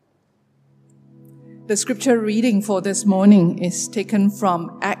The scripture reading for this morning is taken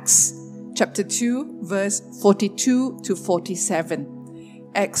from Acts chapter 2, verse 42 to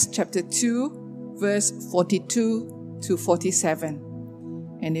 47. Acts chapter 2, verse 42 to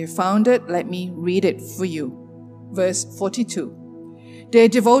 47. And if you found it, let me read it for you. Verse 42. They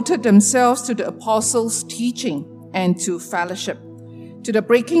devoted themselves to the apostles' teaching and to fellowship, to the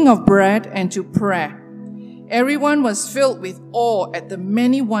breaking of bread and to prayer. Everyone was filled with awe at the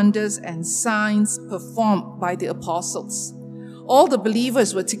many wonders and signs performed by the apostles. All the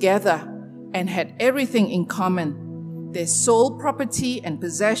believers were together and had everything in common, their sole property and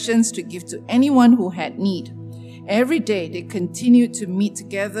possessions to give to anyone who had need. Every day they continued to meet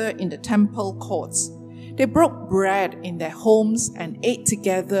together in the temple courts. They broke bread in their homes and ate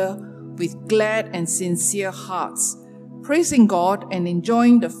together with glad and sincere hearts, praising God and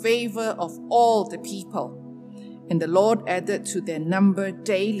enjoying the favor of all the people. And the Lord added to their number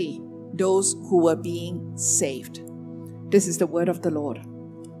daily those who were being saved. This is the word of the Lord.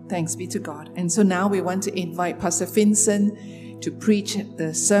 Thanks be to God. And so now we want to invite Pastor Vincent to preach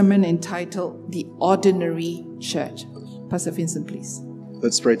the sermon entitled The Ordinary Church. Pastor Vincent, please.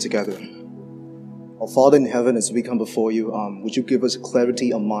 Let's pray together. Our Father in heaven, as we come before you, would you give us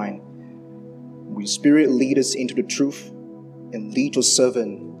clarity of mind? Would your Spirit lead us into the truth and lead your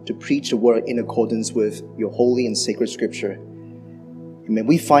servant to preach the word in accordance with your holy and sacred scripture. And may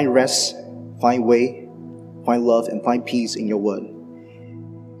we find rest, find way, find love, and find peace in your word.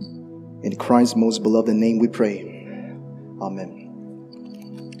 In Christ's most beloved name we pray. Amen.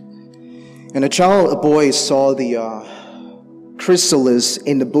 And a boy saw the chrysalis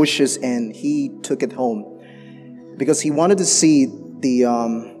in the bushes, and he took it home because he wanted to see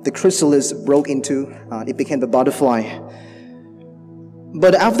the chrysalis broke into, it became the butterfly.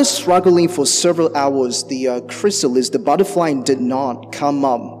 But after struggling for several hours, the chrysalis, the butterfly, did not come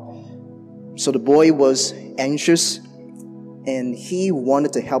up. So the boy was anxious, and he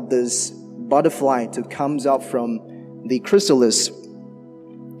wanted to help this butterfly to come out from the chrysalis.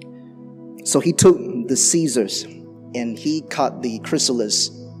 So he took the scissors and he cut the chrysalis.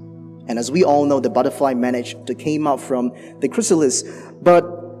 And as we all know, the butterfly managed to come out from the chrysalis, but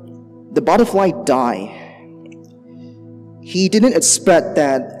the butterfly died. He didn't expect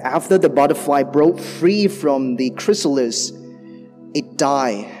that after the butterfly broke free from the chrysalis, it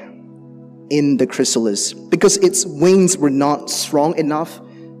died in the chrysalis because its wings were not strong enough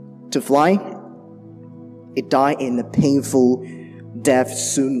to fly. It died in a painful death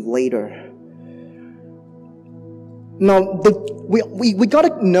soon later. Now, we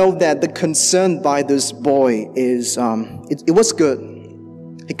gotta know that the concern by this boy is, it was good.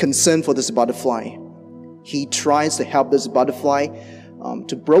 He concerned for this butterfly. He tries to help this butterfly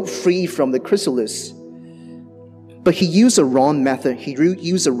to break free from the chrysalis. But he used a wrong method. He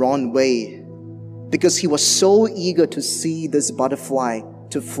used a wrong way because he was so eager to see this butterfly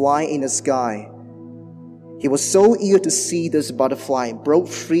to fly in the sky. He was so eager to see this butterfly broke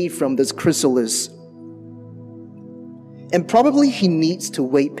free from this chrysalis. And probably he needs to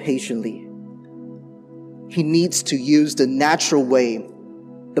wait patiently. He needs to use the natural way,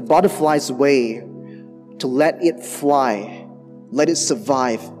 the butterfly's way, to let it fly, let it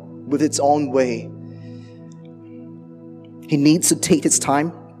survive with its own way. He needs to take his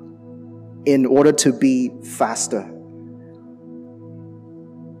time in order to be faster.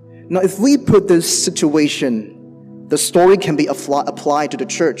 Now, if we put this situation, the story can be applied to the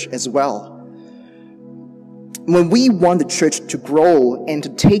church as well. When we want the church to grow and to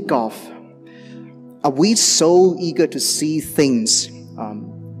take off, are we so eager to see things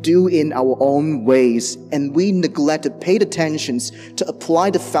do in our own ways, and we neglect to pay attention to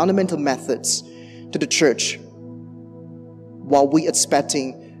apply the fundamental methods to the church while we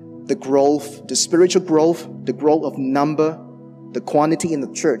expecting the growth, the spiritual growth, the growth of number, the quantity in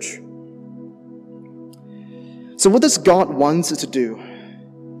the church? So what does God want us to do?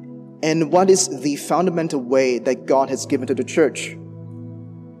 And what is the fundamental way that God has given to the church?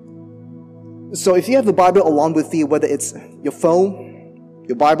 So if you have the Bible along with you, whether it's your phone,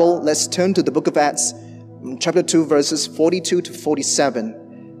 your Bible, let's turn to the book of Acts, chapter 2, verses 42 to 47.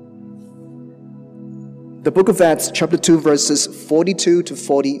 The book of Acts, chapter 2, verses 42 to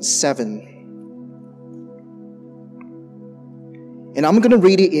 47. And I'm going to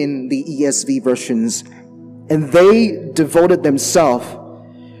read it in the ESV versions. And they devoted themselves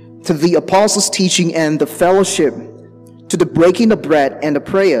to the apostles' teaching and the fellowship, to the breaking of bread and the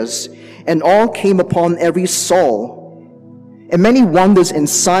prayers, and all came upon every soul. And many wonders and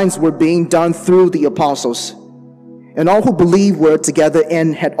signs were being done through the apostles. And all who believed were together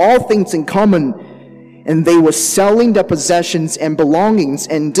and had all things in common. and they were selling their possessions and belongings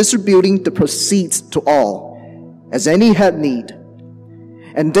and distributing the proceeds to all, as any had need.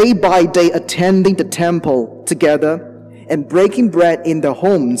 And day by day attending the temple together and breaking bread in their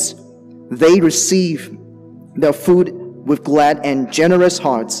homes, they received their food with glad and generous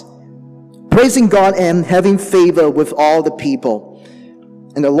hearts, praising God and having favor with all the people.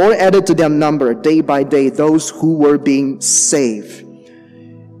 And the Lord added to their number day by day those who were being saved.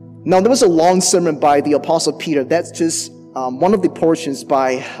 Now, there was a long sermon by the Apostle Peter. That's just one of the portions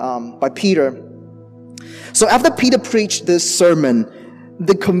by Peter. So after Peter preached this sermon,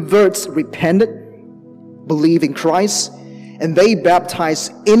 the converts repented, believed in Christ, and they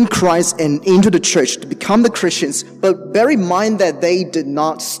baptized in Christ and into the church to become the Christians. But bear in mind that they did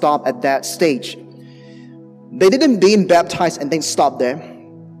not stop at that stage. They didn't being baptized and then stop there.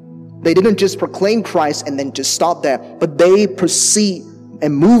 They didn't just proclaim Christ and then just stop there, but they proceed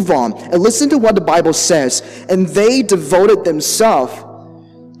and move on. And listen to what the Bible says. And they devoted themselves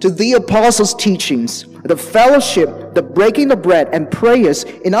to the apostles' teachings, the fellowship, the breaking of bread, and prayers.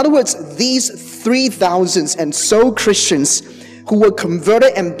 In other words, these 3,000 and so Christians who were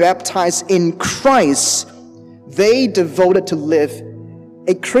converted and baptized in Christ, they devoted to live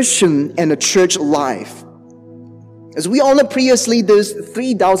a Christian and a church life. As we all know previously, those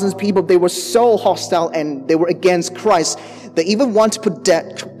 3,000 people, they were so hostile and they were against Christ. They even want to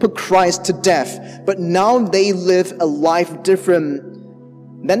put Christ to death. But now they live a life different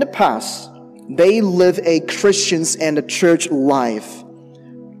than the past. They live a Christian's and a church life.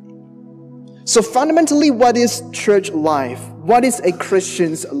 So fundamentally, what is church life? What is a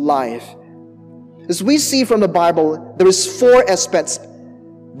Christian's life? As we see from the Bible, there is 4 aspects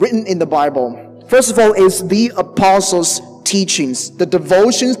written in the Bible. First of all is the apostles' teachings, the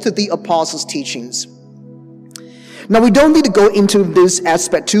devotions to the apostles' teachings. Now, we don't need to go into this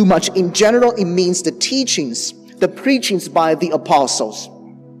aspect too much. In general, it means the teachings, the preachings by the apostles,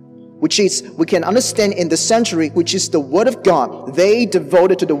 which is, we can understand in the century, which is the Word of God. They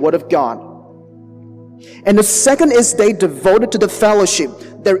devoted to the Word of God. And the second is they devoted to the fellowship.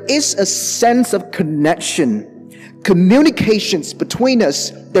 There is a sense of connection, communications between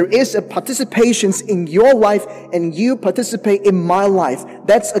us. There is a participation in your life and you participate in my life.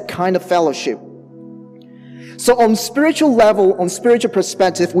 That's a kind of fellowship. So on spiritual level, on spiritual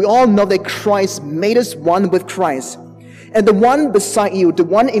perspective, we all know that Christ made us one with Christ. And the one beside you, the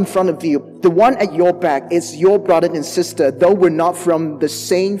one in front of you, the one at your back is your brother and sister, though we're not from the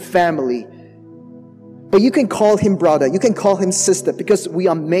same family. But you can call him brother, you can call him sister, because we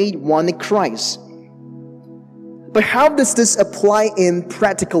are made one in Christ. But how does this apply in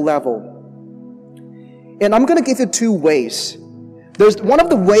practical level? And I'm going to give you 2 ways. One of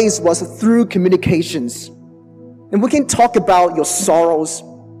the ways was through communications. And we can talk about your sorrows,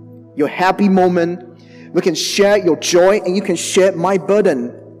 your happy moment. We can share your joy, and you can share my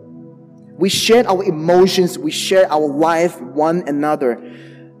burden. We share our emotions, we share our life one another.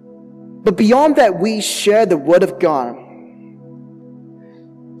 But beyond that, we share the Word of God.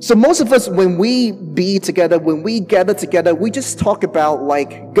 So most of us, when we be together, when we gather together, we just talk about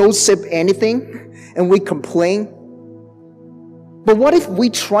gossip, anything, and we complain. But what if we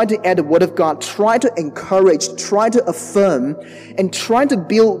try to add the Word of God, try to encourage, try to affirm, and try to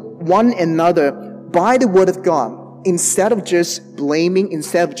build one another by the Word of God, instead of just blaming,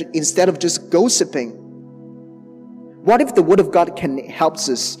 instead of just gossiping? What if the Word of God can help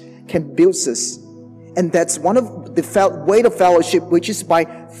us, can build us? And that's one of the way of fellowship, which is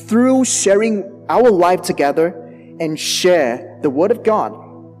through sharing our life together and share the Word of God.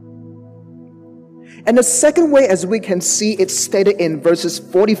 And the second way, as we can see, it's stated in verses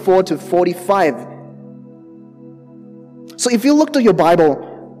 44 to 45. So if you look to your Bible,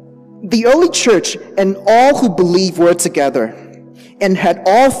 the early church and all who believed were together and had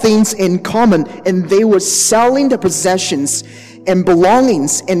all things in common, and they were selling their possessions and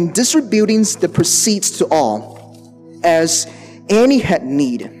belongings and distributing the proceeds to all, as any had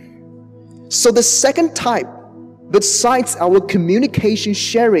need. So the second type, besides our communication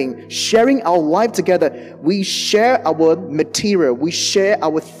sharing our life together, we share our material, we share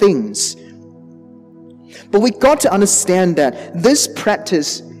our things. But we got to understand that this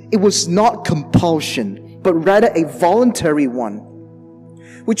practice, it was not compulsion, but rather a voluntary one.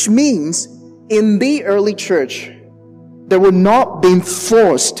 Which means, in the early church, they were not being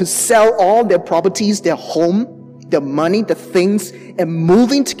forced to sell all their properties, their home, their money, the things, and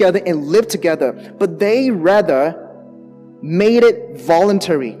moving together and live together. But they rather made it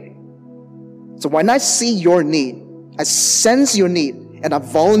voluntary. So when I see your need, I sense your need, and I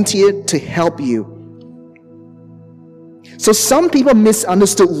volunteer to help you. So some people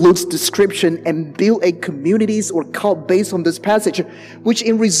misunderstood Luke's description and built a communities or cult based on this passage, which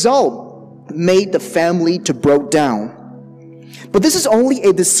in result made the family to break down. But this is only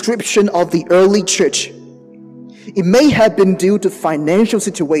a description of the early church. It may have been due to financial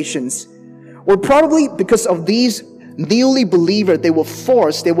situations, or probably because of these newly believers, they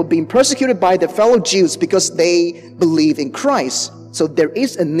were being persecuted by their fellow Jews because they believe in Christ. So there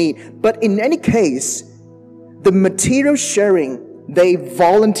is a need. But in any case, the material sharing, they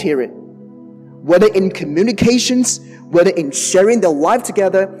volunteer it. Whether in communications, whether in sharing their life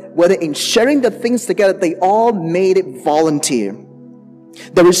together, whether in sharing the things together, they all made it volunteer.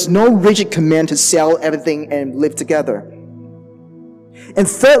 There is no rigid command to sell everything and live together. And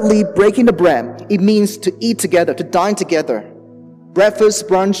thirdly, breaking the bread, it means to eat together, to dine together. Breakfast,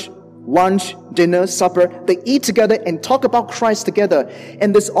 brunch, lunch, dinner, supper, they eat together and talk about Christ together.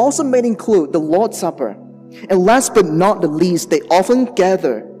 And this also may include the Lord's Supper. And last but not the least, they often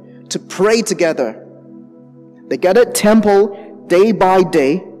gather to pray together. They gather at temple day by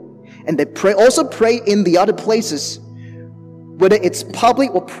day, and they also pray in the other places. Whether it's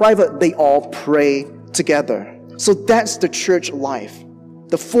public or private, they all pray together. So that's the church life.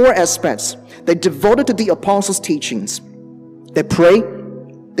 The four aspects. They devoted to the apostles' teachings. They pray,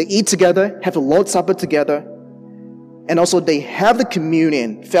 they eat together, have the Lord's Supper together, and also they have the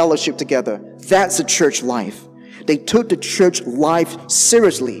communion, fellowship together. That's the church life. They took the church life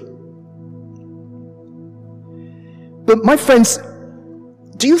seriously. But my friends,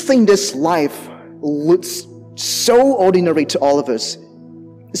 do you think this life looks so ordinary to all of us?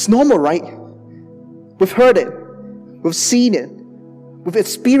 It's normal, right? We've heard it. We've seen it. We've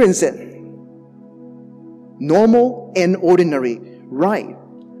experienced it. Normal and ordinary, right?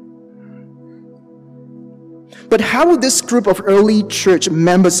 But how would this group of early church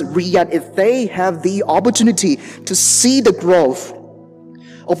members react if they have the opportunity to see the growth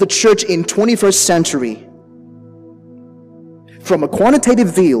of the church in 21st century? From a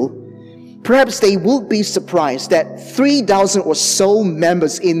quantitative view, perhaps they will be surprised that 3,000 or so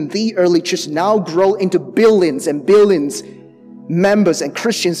members in the early church now grow into billions and billions members and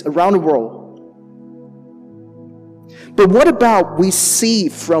Christians around the world. But what about we see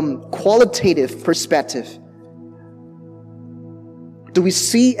from qualitative perspective? Do we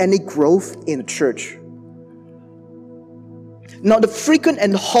see any growth in the church? Now, the frequent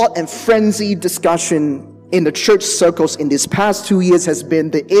and hot and frenzied discussion in the church circles in these past 2 years has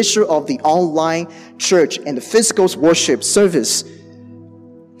been the issue of the online church and the physical worship service.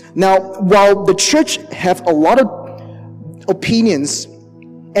 Now, while the church have a lot of opinions,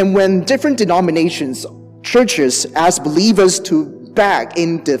 and when different denominations, churches ask believers to back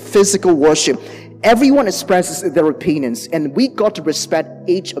in the physical worship, everyone expresses their opinions, and we got to respect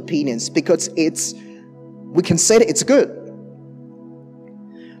each opinions because we can say that it's good.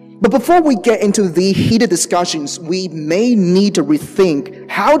 But before we get into the heated discussions, we may need to rethink,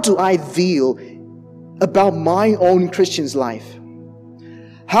 how do I feel about my own Christian's life?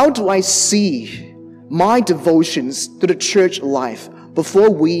 How do I see my devotions to the church life before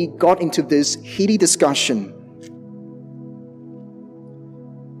we got into this heated discussion?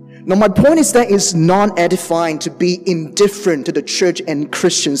 Now, my point is that it's not edifying to be indifferent to the church and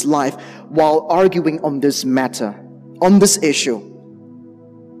Christian's life while arguing on this matter, on this issue.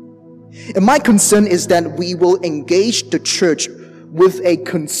 And my concern is that we will engage the church with a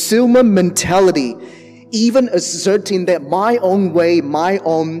consumer mentality, even asserting that my own way, my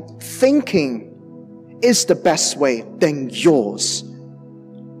own thinking is the best way than yours.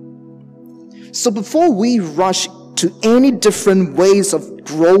 So before we rush to any different ways of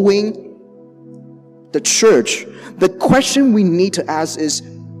growing the church, the question we need to ask is,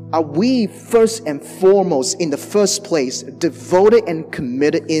 are we first and foremost, in the first place, devoted and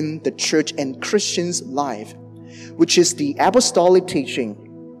committed in the church and Christian's life, which is the apostolic teaching,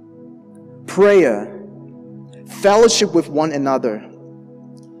 prayer, fellowship with one another,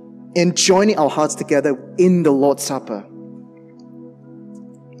 and joining our hearts together in the Lord's Supper?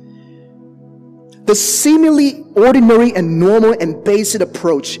 The seemingly ordinary and normal and basic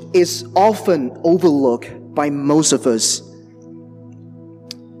approach is often overlooked by most of us.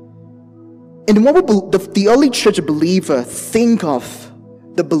 And what would the early church believer think of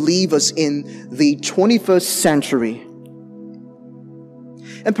the believers in the 21st century?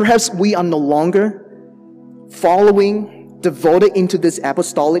 And perhaps we are no longer following, devoted into this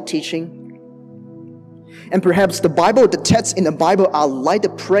apostolic teaching. And perhaps the texts in the Bible are like the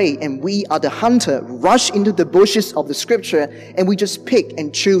prey, and we are the hunter, rush into the bushes of the scripture, and we just pick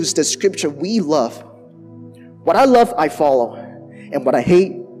and choose the scripture we love. What I love, I follow. And what I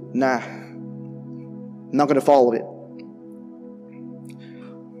hate, nah, not going to follow it.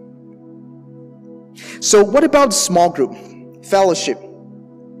 So what about small group, fellowship?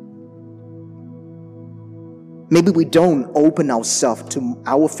 Maybe we don't open ourselves to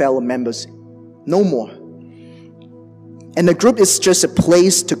our fellow members no more. And the group is just a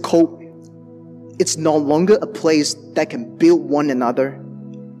place to cope. It's no longer a place that can build one another.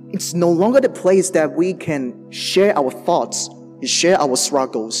 It's no longer the place that we can share our thoughts, share our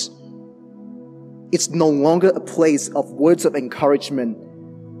struggles. It's no longer a place of words of encouragement.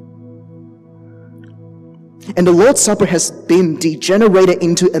 And the Lord's Supper has been degenerated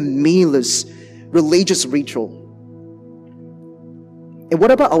into a meaningless religious ritual. And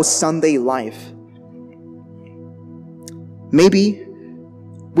what about our Sunday life? Maybe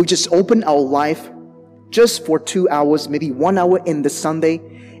we just open our life just for 2 hours, maybe 1 hour in the Sunday,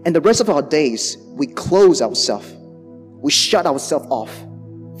 and the rest of our days, we close ourselves. We shut ourselves off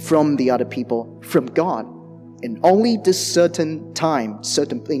from the other people, from God. And only this certain time,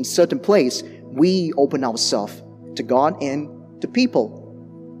 in certain place, we open ourselves to God and to people.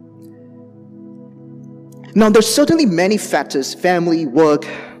 Now, there's certainly many factors, family, work,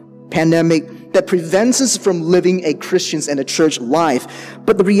 pandemic, that prevents us from living a Christian and a church life.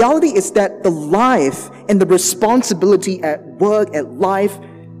 But the reality is that the life and the responsibility at work, at life,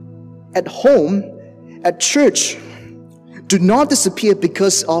 at home, at church, do not disappear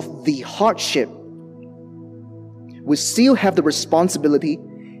because of the hardship. We still have the responsibility,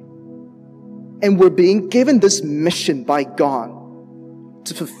 and we're being given this mission by God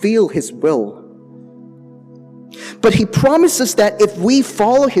to fulfill His will. But He promises that if we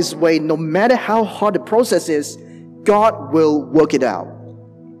follow His way, no matter how hard the process is, God will work it out.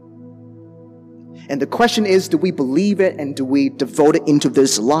 And the question is, do we believe it and do we devote it into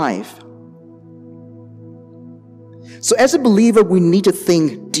this life? So as a believer, we need to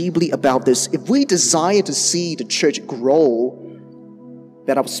think deeply about this. If we desire to see the church grow,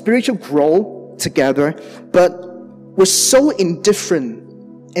 that our spiritual grow together, but we're so indifferent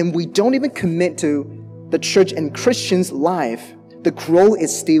and we don't even commit to the church and Christians' life, the growth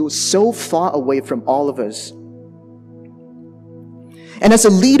is still so far away from all of us. And as a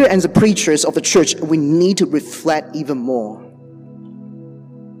leader and as a preachers of the church, we need to reflect even more.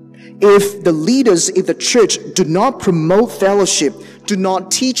 If the leaders, if the church do not promote fellowship, do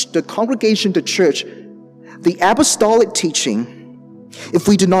not teach the congregation, the church, the apostolic teaching, if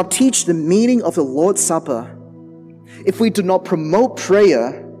we do not teach the meaning of the Lord's Supper, if we do not promote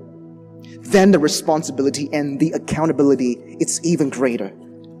prayer, then the responsibility and the accountability is even greater.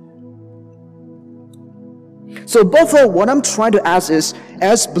 So above all, what I'm trying to ask is,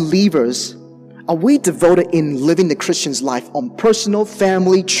 as believers, are we devoted in living the Christian's life on personal,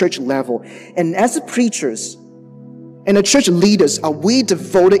 family, church level? And as the preachers and the church leaders, are we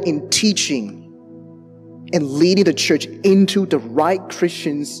devoted in teaching and leading the church into the right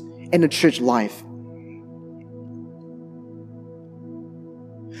Christians and the church life?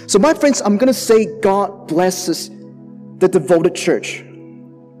 So my friends, I'm going to say God blesses the devoted church.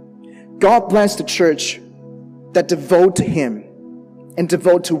 God bless the church that devote to Him and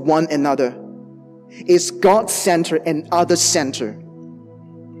devote to one another. Is God-centered and other-centered.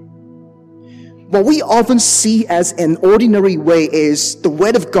 What we often see as an ordinary way is the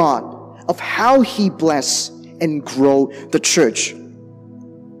word of God, of how He bless and grow the church.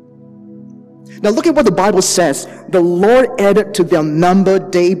 Now look at what the Bible says. The Lord added to their number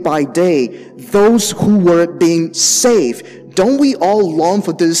day by day those who were being saved. Don't we all long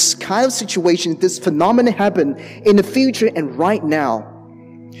for this kind of situation, this phenomenon happen in the future and right now?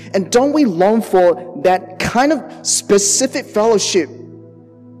 And don't we long for that kind of specific fellowship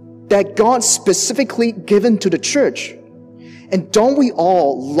that God specifically given to the church? And don't we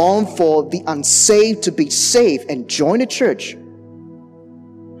all long for the unsaved to be saved and join the church,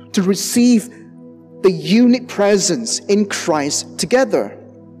 to receive the unique presence in Christ together?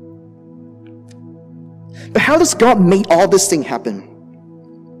 But how does God make all this thing happen?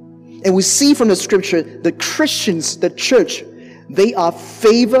 And we see from the scripture, the Christians, the church, they are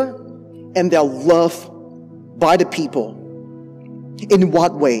favored and they are loved by the people. In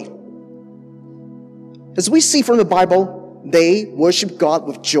what way? As we see from the Bible, they worship God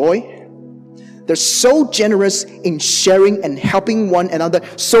with joy. They're so generous in sharing and helping one another.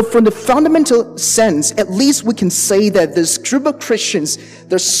 So from the fundamental sense, at least we can say that this group of Christians,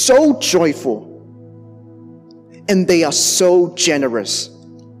 they're so joyful and they are so generous.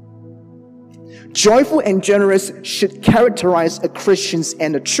 Joyful and generous should characterize a Christian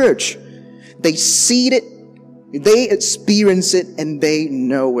and a church. They see it, they experience it, and they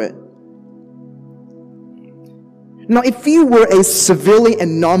know it. Now, if you were a civilian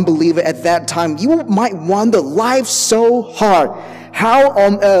and non-believer at that time, you might wonder, life so hard. how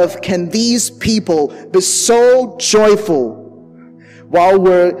on earth can these people be so joyful while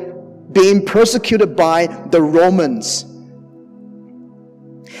we're being persecuted by the Romans?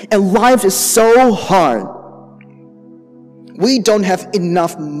 And life is so hard. We don't have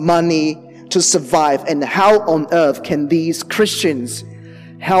enough money to survive. And how on earth can these Christians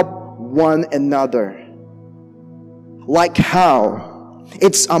help one another? Like how?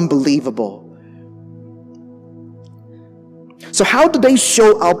 It's unbelievable. So how do they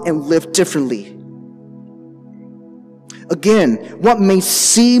show up and live differently? Again, what may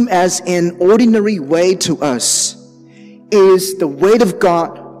seem as an ordinary way to us is the way of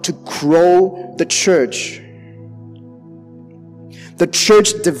God to grow the church. The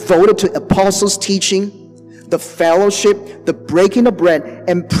church devoted to apostles' teaching, the fellowship, the breaking of bread,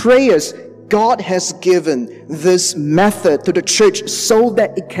 and prayers. God has given this method to the church so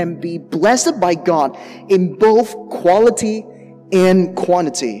that it can be blessed by God in both quality and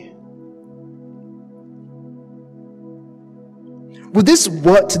quantity. With this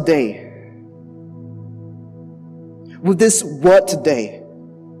word today, will this word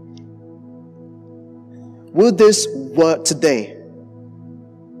today,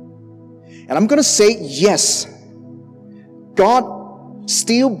 and I'm going to say yes, God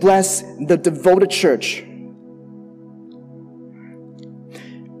still bless the devoted church.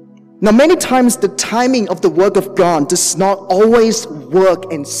 Now, many times the timing of the work of God does not always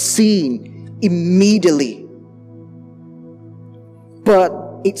work and seen immediately, but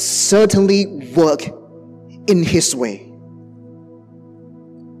it certainly works in His way.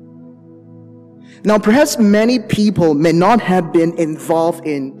 Now, perhaps many people may not have been involved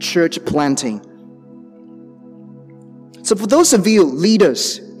in church planting. So for those of you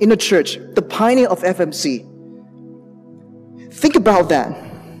leaders in the church, the pioneer of FMC, think about that.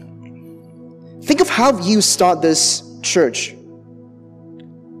 Think of how you start this church.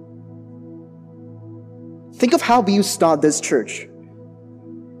 Think of how you start this church.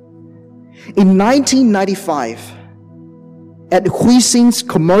 In 1995, at Huixing's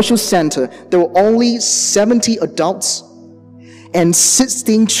Commercial Center, there were only 70 adults and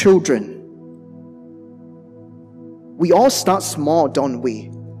 16 children. We all start small, don't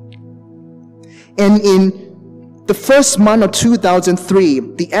we? And in the first month of 2003,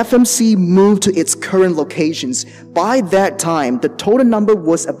 the FMC moved to its current locations. By that time, the total number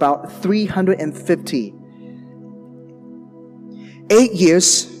was about 350. 8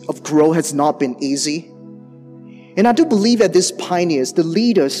 years of growth has not been easy. And I do believe that these pioneers, the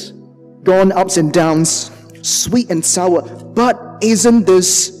leaders, gone ups and downs, sweet and sour. But isn't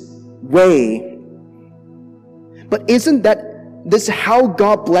this way? But isn't this how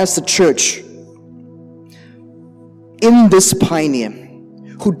God blessed the church? In this pioneer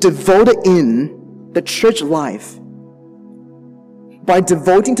who devoted in the church life by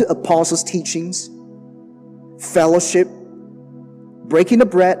devoting to apostles' teachings, fellowship, breaking the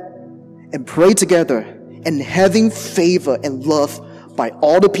bread, and pray together, and having favor and love by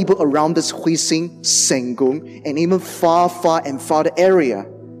all the people around this Huixing, Sengung, and even far and farther area.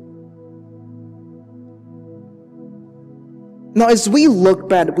 Now, as we look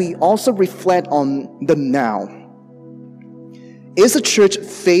back, we also reflect on the now. Is the church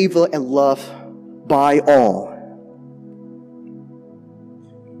favored and loved by all?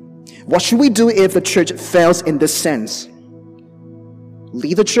 What should we do if the church fails in this sense?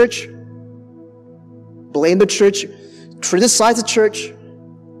 Leave the church? Blame the church? Criticize the church?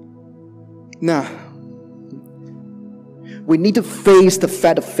 No. We need to face the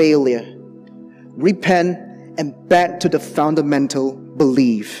fact of failure, repent, and back to the fundamental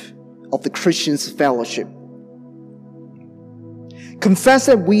belief of the Christian's fellowship. Confess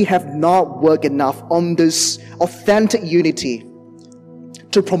that we have not worked enough on this authentic unity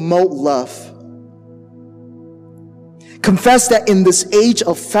to promote love. Confess that in this age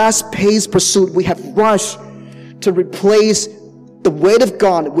of fast-paced pursuit, we have rushed to replace the word of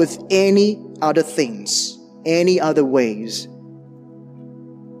God with any other things, any other ways.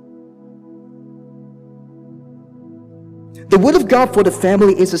 The word of God for the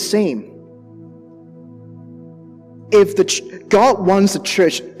family is the same. If God wants the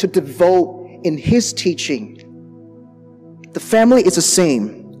church to devote in His teaching, the family is the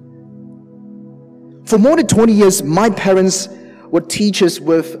same. For more than 20 years, my parents were teachers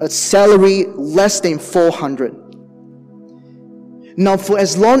with a salary less than 400. Now, for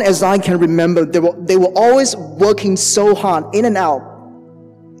as long as I can remember, they were always working so hard, in and out.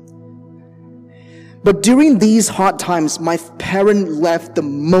 But during these hard times, my parents left the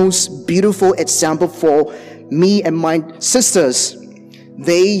most beautiful example for me and my sisters.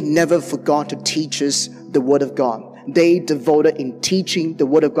 They never forgot to teach us the Word of God. they devoted in teaching the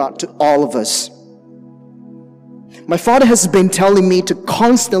Word of God to all of us. My father has been telling me to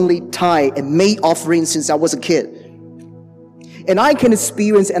constantly tithe and make offerings since I was a kid. And I can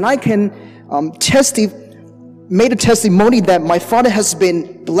experience and I can made a testimony that my father has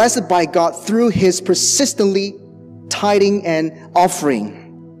been blessed by God through his persistently tithing and offering.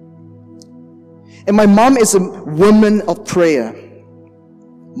 And my mom is a woman of prayer.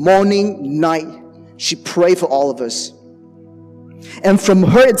 Morning, night, she prayed for all of us. And from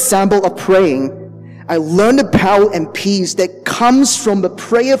her example of praying, I learned the power and peace that comes from the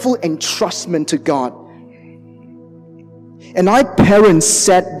prayerful entrustment to God. And our parents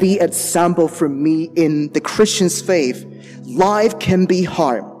set the example for me in the Christian's faith. Life can be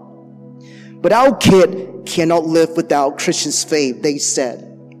hard, but our kid cannot live without Christian's faith, they said.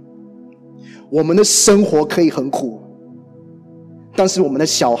 我们的生活可以很苦，但是我们的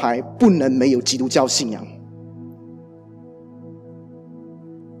小孩不能没有基督教信仰。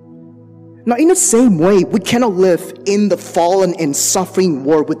Now, in the same way, we cannot live in the fallen and suffering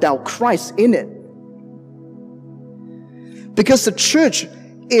world without Christ in it. Because the church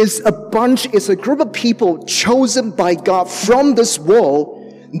is a group of people chosen by God from this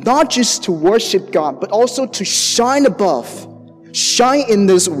world, not just to worship God, but also to shine in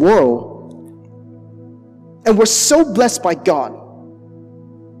this world. And we're so blessed by God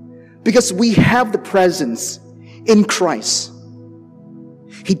because we have the presence in Christ.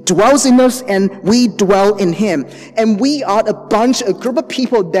 He dwells in us and we dwell in Him. And we are a group of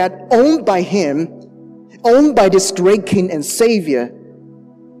people that owned by Him, owned by this great King and Savior.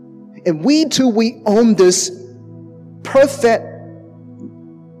 And we own this perfect,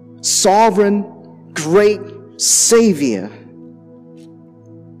 sovereign, great Savior.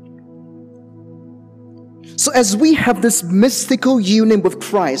 So as we have this mystical union with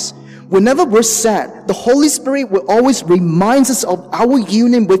Christ, whenever we're sad, the Holy Spirit will always remind us of our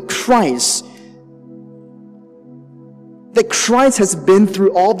union with Christ. That Christ has been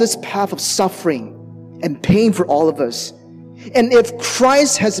through all this path of suffering and pain for all of us. And if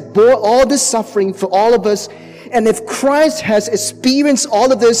Christ has bore all this suffering for all of us, and if Christ has experienced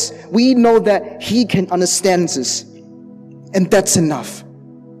all of this, we know that He can understand us. And that's enough.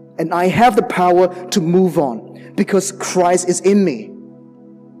 And I have the power to move on because Christ is in me.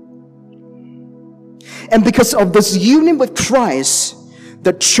 And because of this union with Christ,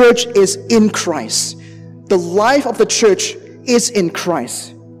 the church is in Christ. The life of the church is in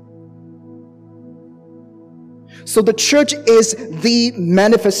Christ. So the church is the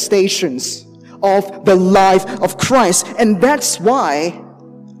manifestations of the life of Christ. And that's why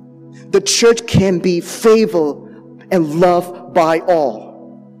the church can be favored and loved by all.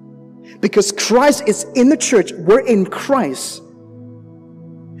 Because Christ is in the church, we're in Christ.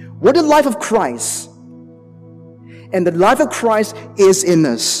 We're the life of Christ. And the life of Christ is in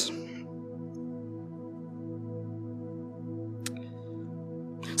us.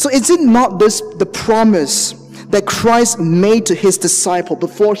 So is it not this the promise that Christ made to His disciple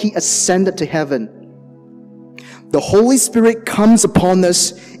before He ascended to heaven? The Holy Spirit comes upon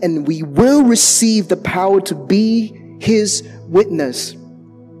us and we will receive the power to be His witness.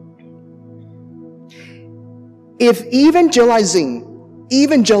 If evangelism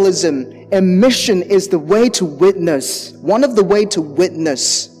and mission is the way to witness, one of the way to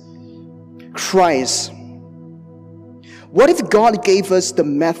witness Christ, what if God gave us the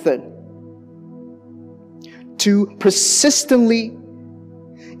method to persistently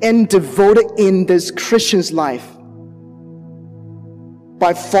and devoted in this Christian's life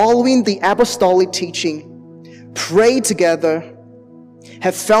by following the apostolic teaching, pray together,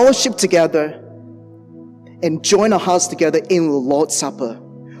 have fellowship together, and join our hearts together in the Lord's Supper?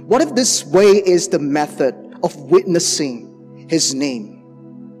 What if this way is the method of witnessing His name?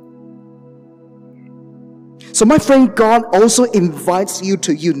 So my friend, God also invites you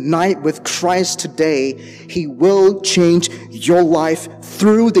to unite with Christ today. He will change your life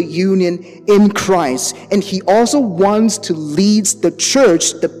through the union in Christ. And He also wants to lead the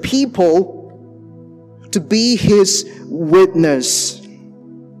church, the people, to be His witness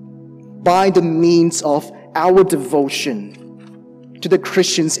by the means of our devotion to the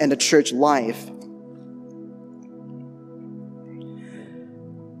Christians and the church life.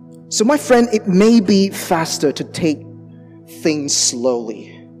 So my friend, it may be faster to take things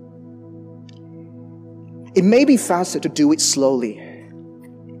slowly. It may be faster to do it slowly.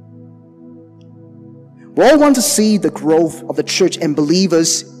 We all want to see the growth of the church and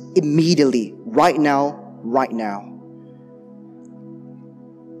believers immediately, right now.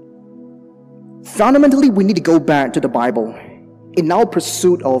 Fundamentally, we need to go back to the Bible in our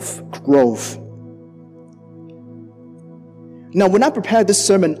pursuit of growth. Now, when I prepared this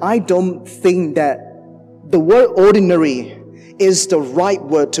sermon, I don't think that the word ordinary is the right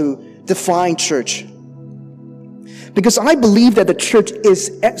word to define church. Because I believe that the church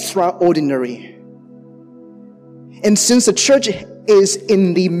is extraordinary. And since the church is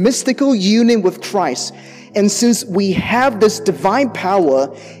in the mystical union with Christ, and since we have this divine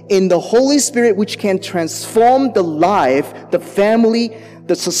power in the Holy Spirit which can transform the life, the family,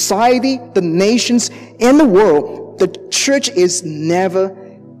 the society, the nations, and the world, the church is never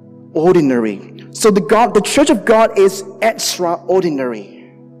ordinary. So the church of God is extraordinary.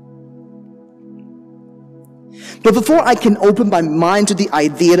 But before I can open my mind to the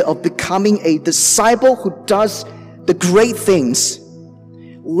idea of becoming a disciple who does the great things,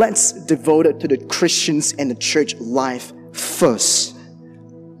 let's devote it to the Christians and the church life first.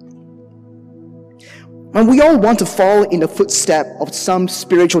 And we all want to follow in the footsteps of some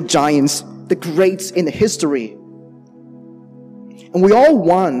spiritual giants, the greats in the history. And we all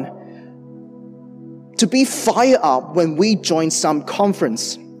want to be fired up when we join some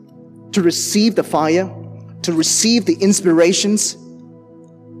conference, to receive the fire, to receive the inspirations.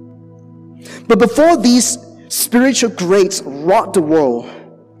 But before these spiritual greats rock the world,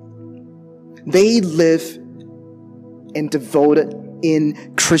 they live and devoted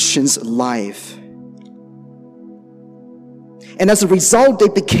in Christians' life. And as a result, they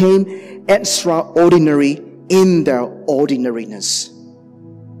became extraordinary in their ordinariness.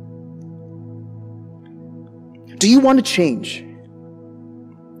 Do you want to change?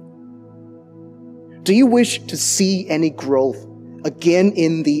 Do you wish to see any growth again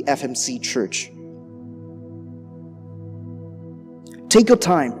in the FMC church? Take your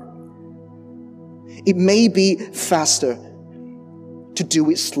time. It may be faster to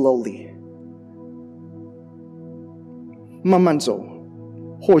do it slowly. 慢慢走，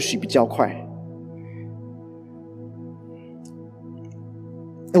或许比较快。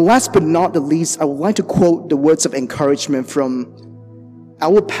And last but not the least, I would like to quote the words of encouragement from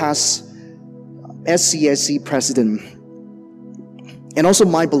our past SCSC president and also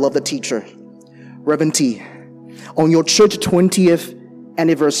my beloved teacher, Reverend T, on your church 20th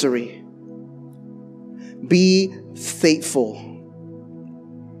anniversary. Be faithful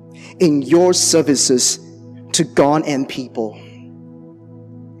in your services to God and people.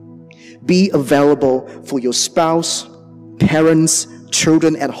 Be available for your spouse, parents,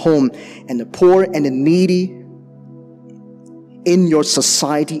 children at home, and the poor and the needy in your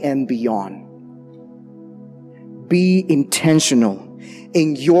society and beyond. Be intentional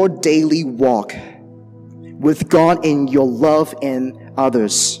in your daily walk with God in your love and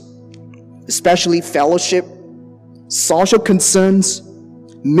others, especially fellowship, social concerns,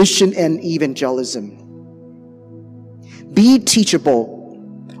 mission and evangelism. Be teachable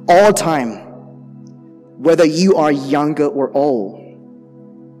all the time, whether you are younger or old.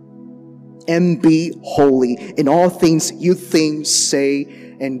 And be holy in all things you think,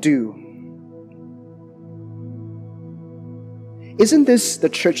 say, and do. Isn't this the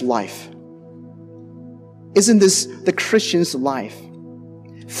church life? Isn't this the Christian's life?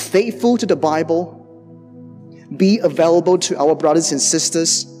 Faithful to the Bible, be available to our brothers and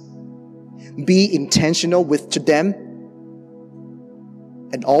sisters, be intentional to them,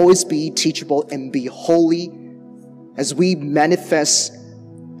 and always be teachable and be holy as we manifest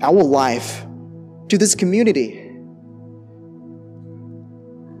our life to this community.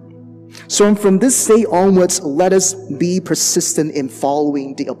 So from this day onwards, let us be persistent in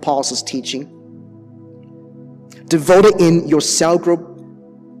following the apostles' teaching. Devoted in your cell group,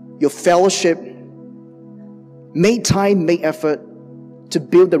 your fellowship. Make time, make effort to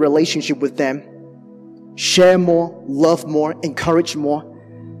build the relationship with them. Share more, love more, encourage more.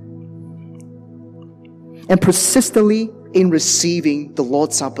 And persistently in receiving the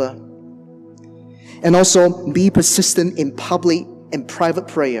Lord's Supper. And also be persistent in public and private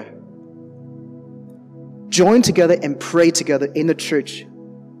prayer. Join together and pray together in the church.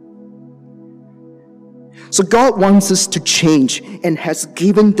 So God wants us to change and has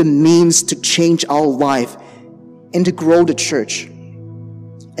given the means to change our life and to grow the church.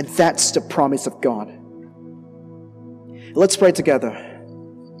 And that's the promise of God. Let's pray together.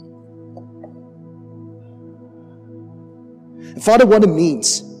 Father, what it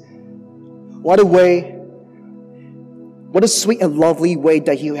means, what a way, what a sweet and lovely way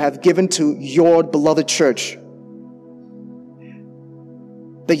that you have given to your beloved church.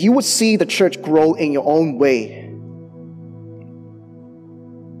 That you would see the church grow in your own way.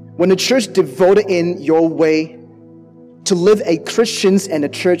 When the church devoted in your way to live a Christian's and a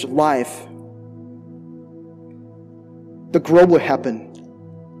church life, the growth will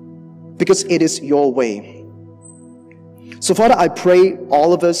happen because it is your way. So Father, I pray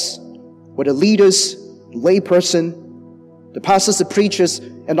all of us, whether leaders, layperson, the pastors, the preachers,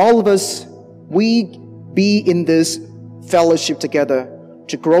 and all of us, we be in this fellowship together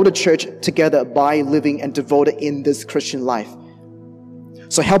to grow the church together by living and devoted in this Christian life.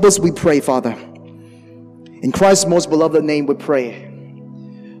 So help us, we pray, Father. In Christ's most beloved name we pray.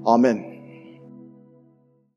 Amen.